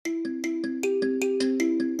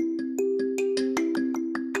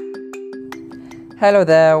Hello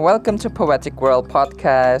there, welcome to Poetic World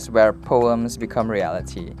Podcast, where poems become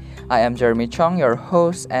reality. I am Jeremy Chong, your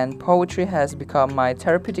host, and poetry has become my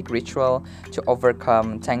therapeutic ritual to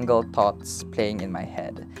overcome tangled thoughts playing in my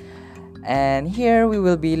head. And here we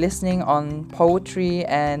will be listening on poetry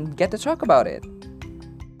and get to talk about it.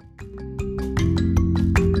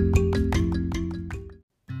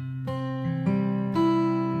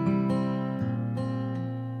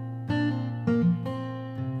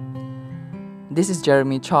 This is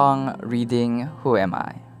Jeremy Chong reading Who Am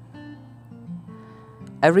I?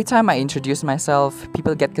 Every time I introduce myself,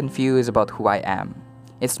 people get confused about who I am.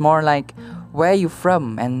 It's more like, where are you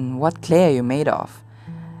from and what clay are you made of?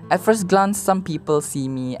 At first glance, some people see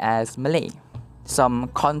me as Malay. Some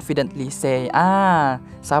confidently say,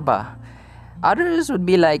 Sabah. Others would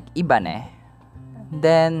be like, Iban eh.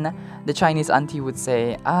 Then the Chinese auntie would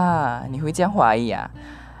say, 你会讲华语啊?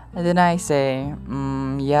 And then I say,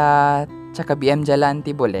 yeah, tsaka BM jalan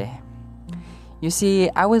ti boleh. You see,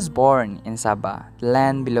 I was born in Sabah, the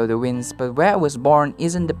land below the winds, but where I was born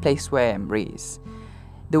isn't the place where I'm raised.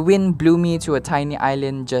 The wind blew me to a tiny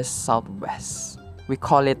island just southwest. We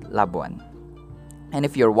call it Labuan. And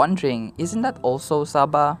if you're wondering, isn't that also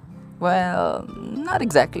Sabah? Well, not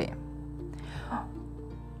exactly.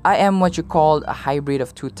 I am what you call a hybrid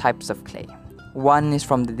of two types of clay. One is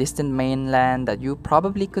from the distant mainland that you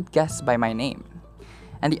probably could guess by my name.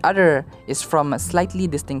 And the other is from a slightly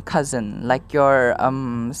distant cousin, like your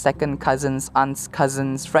second cousin's aunt's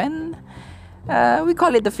cousin's friend. We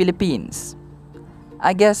call it the Philippines.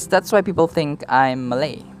 I guess that's why people think I'm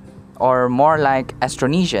Malay. Or more like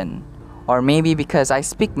Austronesian. Or maybe because I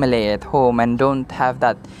speak Malay at home and don't have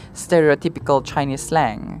that stereotypical Chinese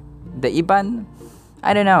slang. The Iban?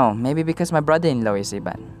 I don't know, maybe because my brother-in-law is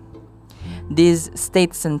Iban. These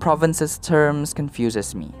states and provinces terms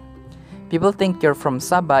confuses me. People think you're from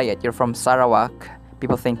Sabah, yet you're from Sarawak.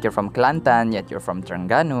 People think you're from Kelantan, yet you're from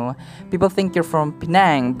Terengganu. People think you're from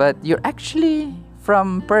Penang, but you're actually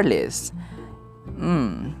from Perlis.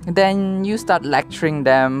 Then you start lecturing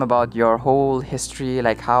them about your whole history,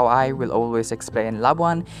 like how I will always explain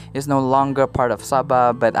Labuan is no longer part of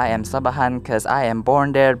Sabah, but I am Sabahan because I am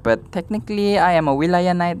born there, but technically I am a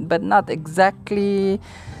Wilayanite, but not exactly.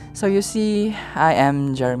 So you see, I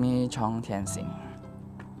am Jeremy Chong Tian Sing.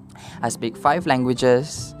 I speak 5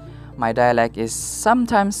 languages. My dialect is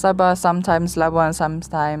sometimes Sabah, sometimes Labuan,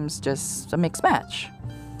 sometimes just a mixed match.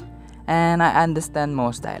 And I understand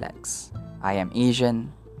most dialects. I am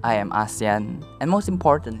Asian, I am ASEAN, and most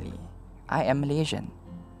importantly, I am Malaysian.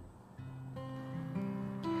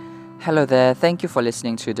 Hello there, thank you for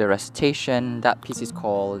listening to the recitation. That piece is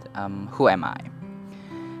called Who Am I?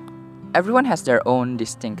 Everyone has their own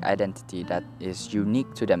distinct identity that is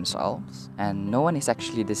unique to themselves, and no one is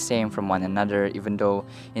actually the same from one another, even though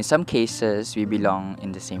in some cases we belong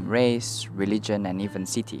in the same race, religion, and even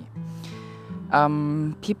city.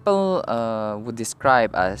 People would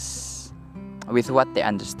describe us with what they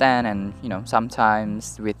understand and,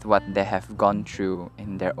 sometimes with what they have gone through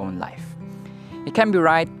in their own life. It can be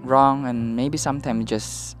right, wrong, and maybe sometimes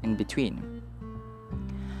just in between.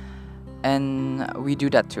 And we do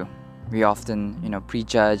that too. We often,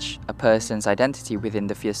 prejudge a person's identity within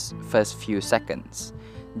the first few seconds,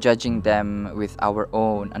 judging them with our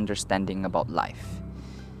own understanding about life.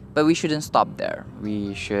 But we shouldn't stop there.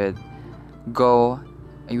 We should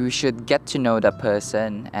get to know the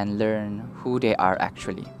person and learn who they are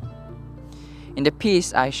actually. In the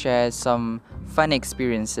piece, I shared some fun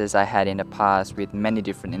experiences I had in the past with many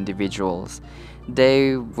different individuals.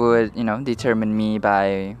 They would, determine me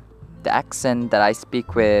by the accent that I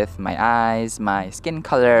speak with, my eyes, my skin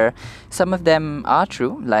color. Some of them are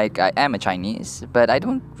true, like I am a Chinese, but I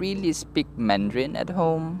don't really speak Mandarin at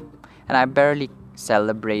home, and I barely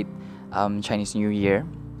celebrate Chinese New Year.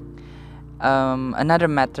 Another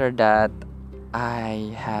matter that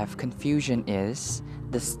I have confusion is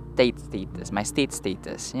the my state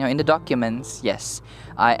status. In the documents, yes,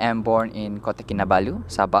 I am born in Kota Kinabalu,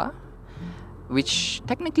 Sabah, which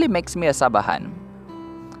technically makes me a Sabahan.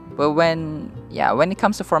 But when it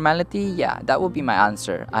comes to formality, that would be my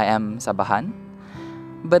answer. I am Sabahan.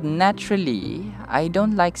 But naturally, I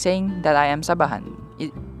don't like saying that I am Sabahan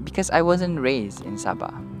because I wasn't raised in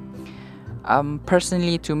Sabah.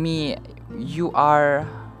 Personally, to me, you are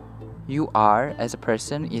as a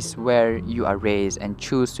person is where you are raised and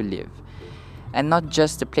choose to live, and not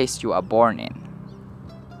just the place you are born in.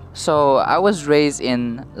 So I was raised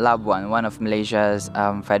in Labuan, one of Malaysia's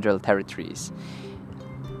federal territories.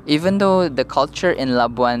 Even though the culture in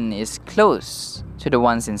Labuan is close to the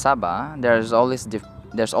ones in Sabah, there's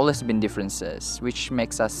always been differences, which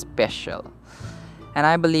makes us special. And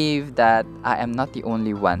I believe that I am not the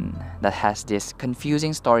only one that has this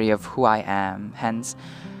confusing story of who I am. Hence,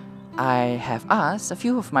 I have asked a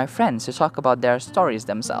few of my friends to talk about their stories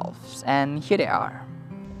themselves, and here they are.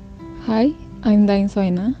 Hi, I'm Dain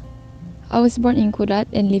Soina. I was born in Kudat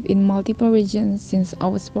and live in multiple regions since I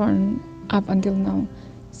was born up until now,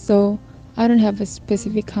 so I don't have a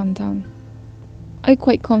specific hometown. I'm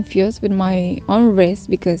quite confused with my own race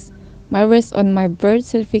because my race on my birth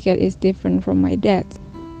certificate is different from my dad's.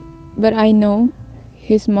 But I know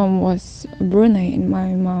his mom was Brunei and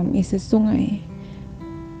my mom is a Sungai.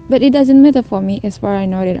 But it doesn't matter for me as far as I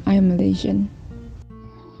know that I am Malaysian.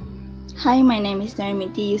 Hi, my name is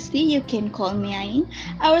Narmiti Yusri. You can call me Ain.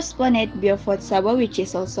 I was born at Beaufort, Sabah, which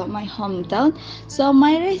is also my hometown. So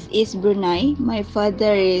my race is Brunei. My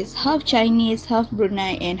father is half Chinese, half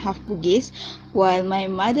Brunei, and half Bugis, while my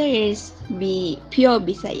mother is pure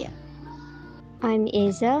Bisaya. I'm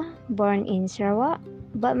Eza, born in Sarawak,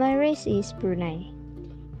 but my race is Brunei.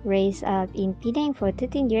 Raised up in Penang for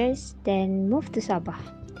 13 years, then moved to Sabah.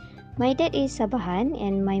 My dad is Sabahan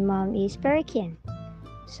and my mom is Peruvian.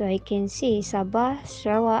 So I can say Sabah,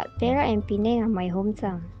 Sarawak, Perak and Penang are my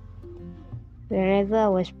hometown. Wherever I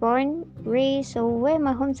was born, raised or where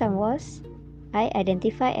my hometown was, I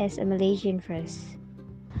identify as a Malaysian first.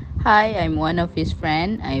 Hi, I'm one of his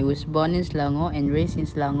friend. I was born in Selangor and raised in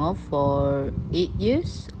Selangor for 8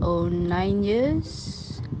 years or 9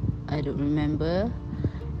 years. I don't remember.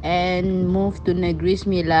 And moved to Negeri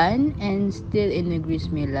Sembilan and still in Negeri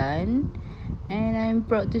Sembilan. And I'm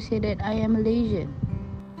proud to say that I am Malaysian.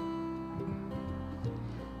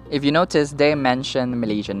 If you notice, they mentioned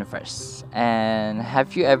Malaysian first. And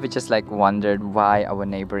have you ever just wondered why our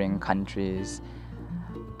neighboring countries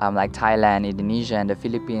like Thailand, Indonesia, and the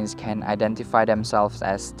Philippines can identify themselves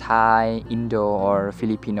as Thai, Indo, or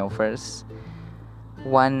Filipino first?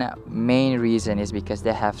 One main reason is because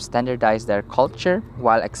they have standardized their culture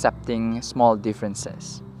while accepting small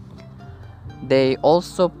differences. They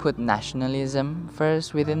also put nationalism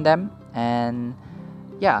first within them, and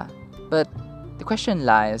yeah, but the question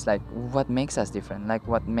lies what makes us different?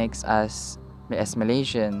 What makes us as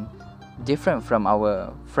Malaysian different from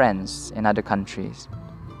our friends in other countries?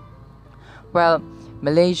 Well,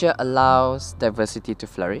 Malaysia allows diversity to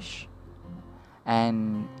flourish,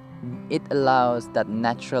 and it allows that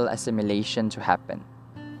natural assimilation to happen.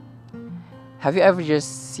 Have you ever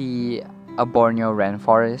just see a Borneo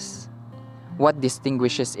rainforest? What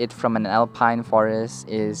distinguishes it from an alpine forest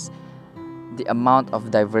is the amount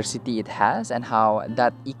of diversity it has and how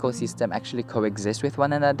that ecosystem actually coexists with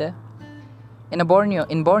one another. In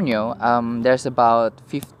Borneo, there's about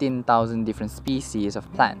 15,000 different species of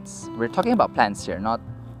plants. We're talking about plants here, not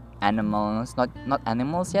animals, not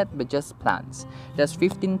animals yet, but just plants. There's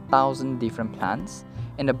 15,000 different plants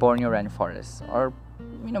in the Borneo rainforest, or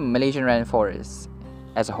Malaysian rainforest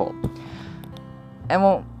as a whole.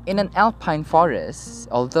 And in an alpine forest,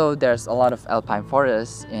 although there's a lot of alpine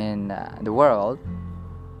forests in the world,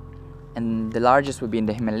 and the largest would be in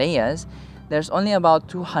the Himalayas, there's only about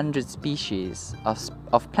 200 species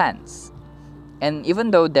of plants. And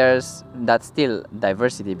even though that's still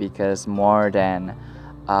diversity because more than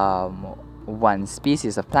one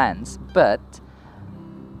species of plants, but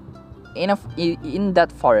in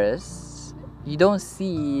that forest, you don't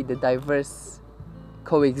see the diverse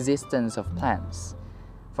coexistence of plants.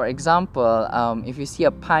 For example, if you see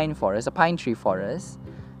a pine tree forest,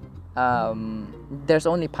 there's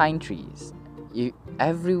only pine trees.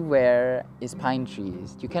 Everywhere is pine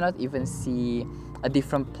trees. You cannot even see a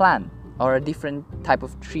different plant or a different type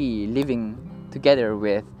of tree living together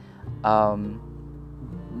with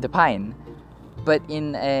the pine. But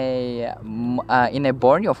in a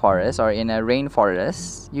Borneo forest or in a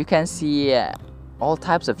rainforest, you can see all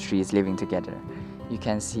types of trees living together. You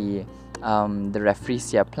can see the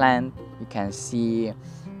Rafflesia plant. You can see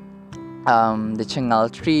the Chengal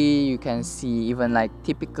tree. You can see even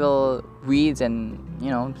typical weeds and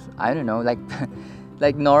I don't know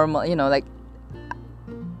like normal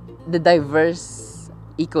the diverse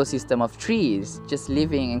ecosystem of trees just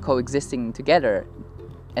living and coexisting together.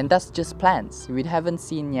 And that's just plants. We haven't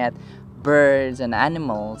seen yet birds and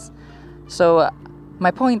animals. So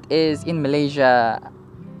my point is, in Malaysia,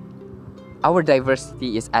 our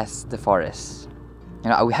diversity is as the forest.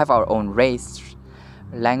 We have our own race,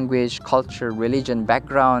 language, culture, religion,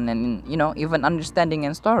 background, and even understanding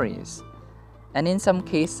and stories. And in some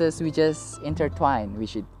cases, we just intertwine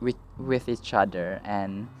with each other,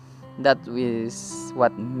 and that is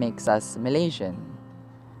what makes us Malaysian.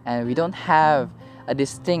 And we don't have a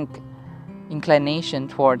distinct inclination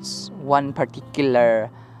towards one particular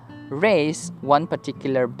race, one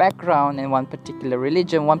particular background, and one particular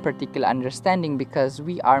religion, one particular understanding, because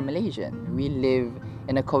we are Malaysian. We live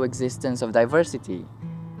in a coexistence of diversity,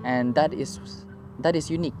 and that is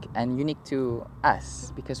unique and unique to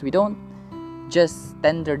us, because we don't just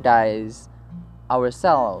standardize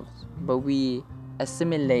ourselves, but we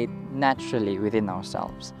assimilate naturally within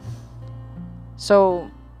ourselves. So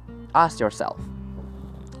ask yourself,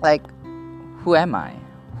 like, who am I?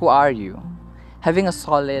 Who are you? Having a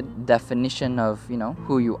solid definition of,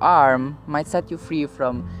 who you are might set you free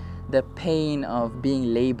from the pain of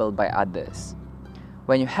being labeled by others.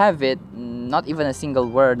 When you have it, not even a single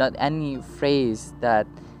word, not any phrase that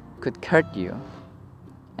could hurt you.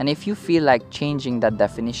 And if you feel like changing that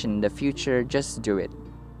definition in the future, just do it.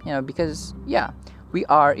 Because, we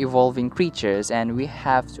are evolving creatures and we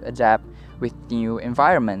have to adapt with new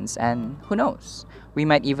environments, and who knows, we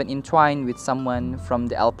might even entwine with someone from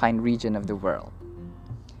the alpine region of the world.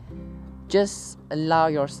 Just allow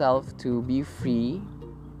yourself to be free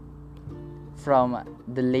from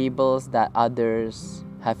the labels that others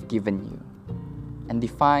have given you, and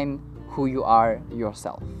define who you are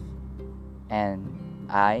yourself. And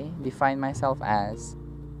I define myself as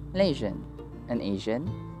Malaysian, an Asian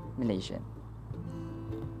Malaysian.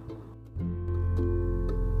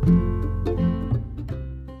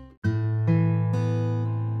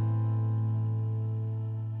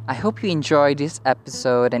 I hope you enjoyed this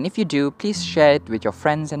episode, and if you do, please share it with your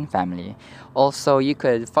friends and family. Also, you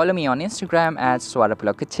could follow me on Instagram at Suara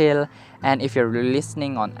Pulau Kecil, and if you're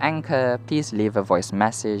listening on Anchor, please leave a voice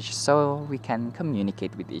message so we can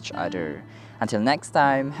communicate with each other. Until next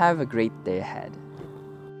time, have a great day ahead.